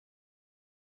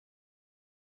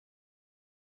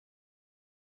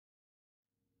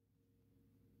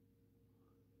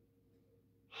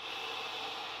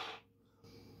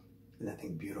Isn't that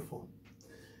thing beautiful?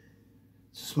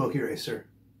 It's a smoke eraser,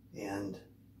 and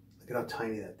look at how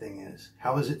tiny that thing is.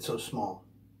 How is it so small?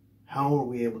 How are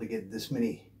we able to get this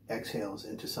many exhales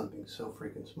into something so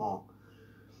freaking small?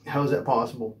 How is that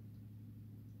possible?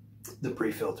 The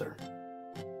pre-filter.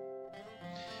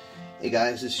 Hey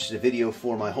guys, this is a video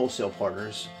for my wholesale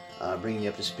partners, bringing you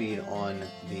up to speed on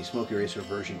the smoke eraser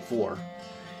version 4,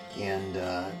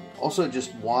 and also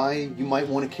just why you might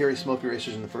want to carry smoke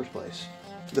erasers in the first place.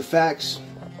 The facts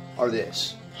are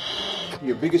this.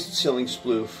 Your biggest selling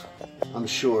sploof, I'm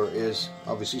sure, is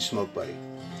obviously Smoke Buddy.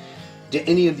 Do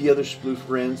any of the other sploof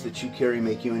brands that you carry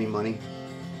make you any money?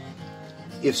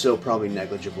 If so, probably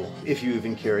negligible, if you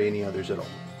even carry any others at all.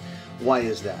 Why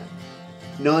is that?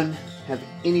 None have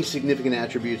any significant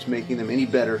attributes making them any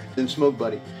better than Smoke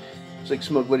Buddy. It's like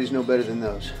Smoke Buddy's no better than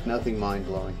those. Nothing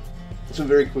mind-blowing. So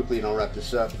very quickly, and I'll wrap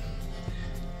this up.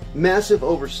 Massive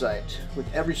oversight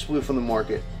with every sploof on the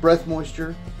market. Breath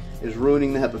moisture is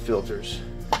ruining the HEPA filters.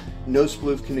 No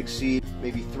sploof can exceed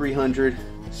maybe 300,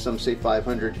 some say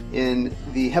 500, and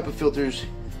the HEPA filters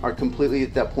are completely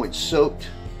at that point soaked,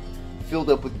 filled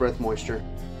up with breath moisture,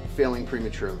 failing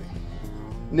prematurely.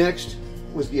 Next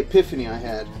was the epiphany I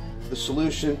had, the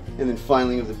solution, and then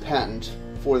filing of the patent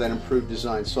for that improved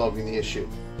design solving the issue.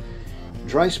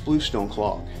 Dry sploofs don't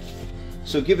clog.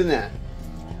 So given that,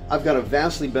 I've got a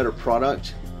vastly better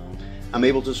product. I'm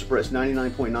able to suppress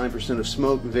 99.9% of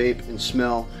smoke, vape, and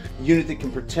smell. Unit that can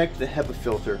protect the HEPA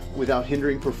filter without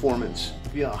hindering performance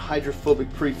via a hydrophobic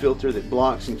pre-filter that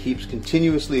blocks and keeps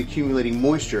continuously accumulating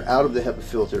moisture out of the HEPA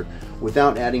filter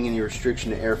without adding any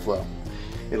restriction to airflow.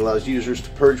 It allows users to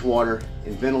purge water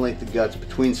and ventilate the guts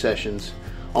between sessions,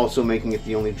 also making it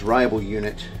the only dryable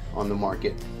unit on the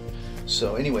market.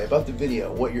 So anyway, about the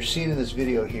video, what you're seeing in this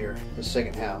video here, the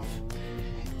second half,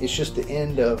 it's just the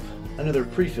end of another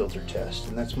pre-filter test,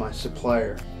 and that's my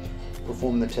supplier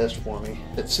performing the test for me.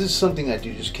 This is something I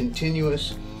do, just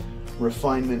continuous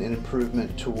refinement and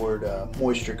improvement toward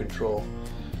moisture control.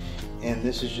 And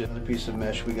this is just a piece of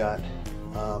mesh we got.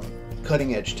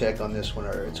 Cutting edge tech on this one,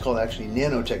 or it's called actually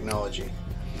nanotechnology.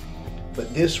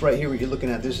 But this right here, what you're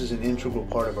looking at, this is an integral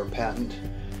part of our patent.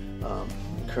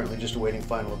 Currently just awaiting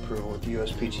final approval with the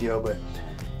USPTO, but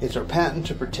it's our patent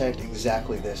to protect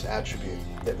exactly this attribute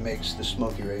that makes the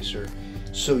smoke eraser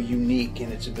so unique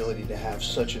in its ability to have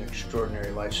such an extraordinary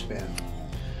lifespan.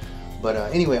 But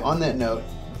anyway, on that note,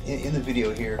 in the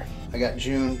video here, I got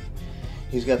June.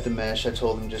 He's got the mesh. I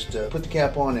told him just put the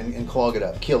cap on and clog it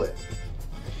up, kill it.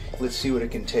 Let's see what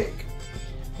it can take.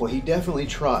 Well, he definitely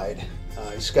tried.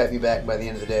 He Skyped me back by the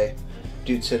end of the day.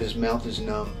 Dude said his mouth is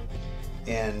numb,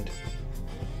 and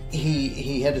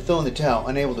he had to throw in the towel,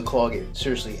 unable to clog it,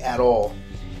 seriously, at all.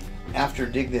 After,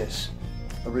 dig this,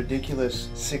 a ridiculous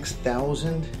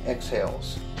 6,000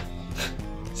 exhales.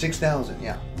 6,000,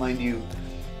 yeah. Mind you,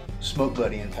 Smoke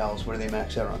Buddy and pals, where do they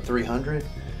max out on 300?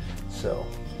 So,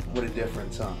 what a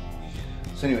difference, huh?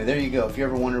 So anyway, there you go. If you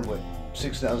ever wondered what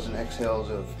 6,000 exhales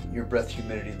of your breath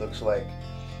humidity looks like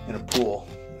in a pool,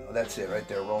 that's it right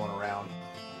there, rolling around.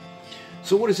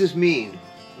 So what does this mean?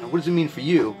 What does it mean for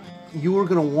you? You are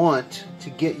going to want to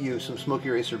get you some smoke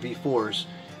eraser V4s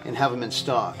and have them in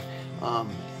stock. And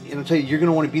I'll tell you, you're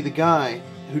going to want to be the guy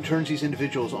who turns these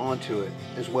individuals onto it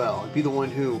as well, and be the one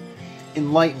who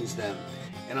enlightens them.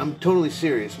 And I'm totally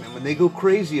serious, man. When they go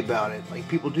crazy about it, like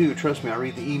people do, trust me, I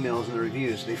read the emails and the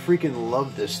reviews, they freaking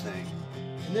love this thing.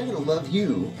 And they're going to love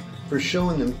you for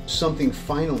showing them something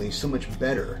finally so much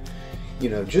better, you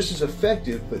know, just as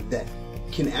effective, but that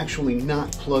can actually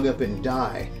not plug up and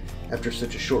die after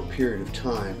such a short period of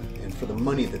time, and for the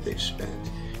money that they've spent.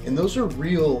 And those are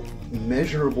real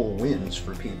measurable wins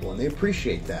for people, and they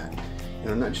appreciate that. You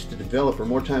know, not just the developer,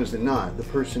 more times than not, the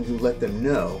person who let them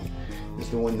know is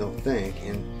the one they'll thank.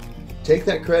 And take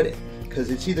that credit, because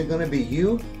it's either going to be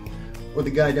you or the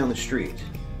guy down the street.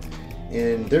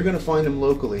 And they're going to find them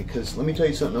locally, because let me tell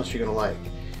you something else you're going to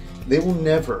like. They will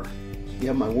never, you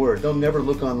have my word, they'll never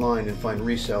look online and find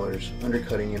resellers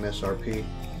undercutting MSRP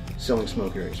selling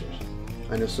smoke erasers.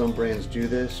 I know some brands do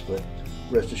this, but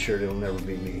rest assured it'll never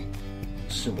be me.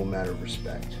 Simple matter of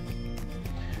respect.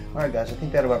 Alright guys, I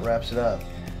think that about wraps it up.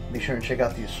 Be sure and check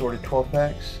out the assorted 12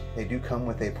 packs. They do come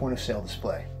with a point of sale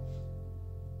display.